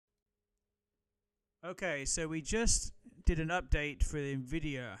Okay, so we just did an update for the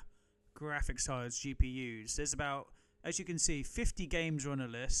Nvidia graphics cards GPUs. There's about, as you can see, 50 games are on a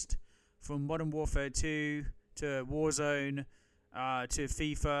list, from Modern Warfare 2 to Warzone to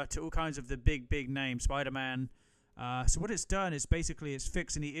FIFA to all kinds of the big names, Spider-Man. So what it's done is basically it's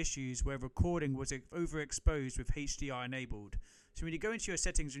fixed any issues where recording was overexposed with HDR enabled. So when you go into your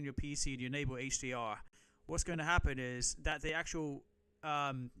settings on your PC and you enable HDR, what's going to happen is that the actual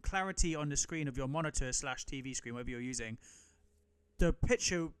clarity on the screen of your monitor slash TV screen, whatever you're using, the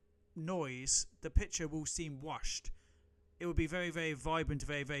picture noise, the picture will seem washed. It will be very vibrant,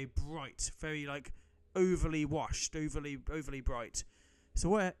 very bright, very like overly washed, overly bright. So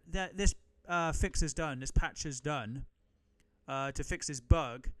what that this fix has done, this patch has done to fix this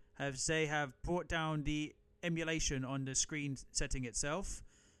bug, they have brought down the emulation on the screen setting itself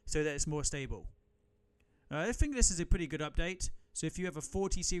so that it's more stable. I think this is a pretty good update. So if you have a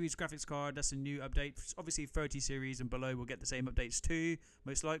 40 series graphics card, that's a new update. Obviously 30 series and below will get the same updates too,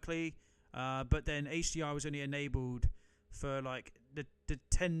 most likely. But then HDR was only enabled for like the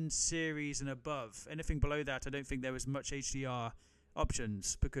 10 series and above. Anything below that, I don't think there was much HDR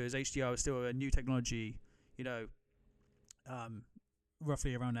options because HDR is still a new technology, you know,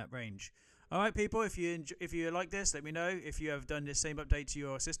 roughly around that range. All right, people, if you like this, let me know. If you have done this same update to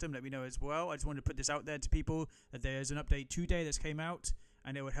your system, let me know as well. I just wanted to put this out there to people that there's an update today that's came out,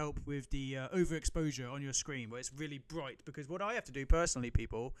 and it will help with the overexposure on your screen where it's really bright. Because what I have to do personally,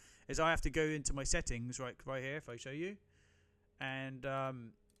 people, is I have to go into my settings right here, if I show you, and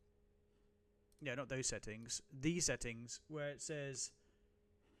yeah, not those settings, these settings where it says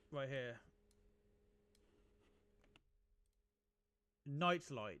right here,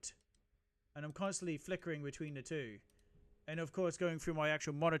 night light. And I'm constantly flickering between the two. And of course going through my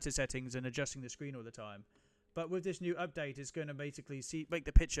actual monitor settings and adjusting the screen all the time. But with this new update, it's going to basically make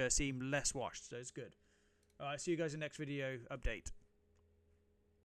the picture seem less washed. So it's good. Alright, see you guys in the next video update.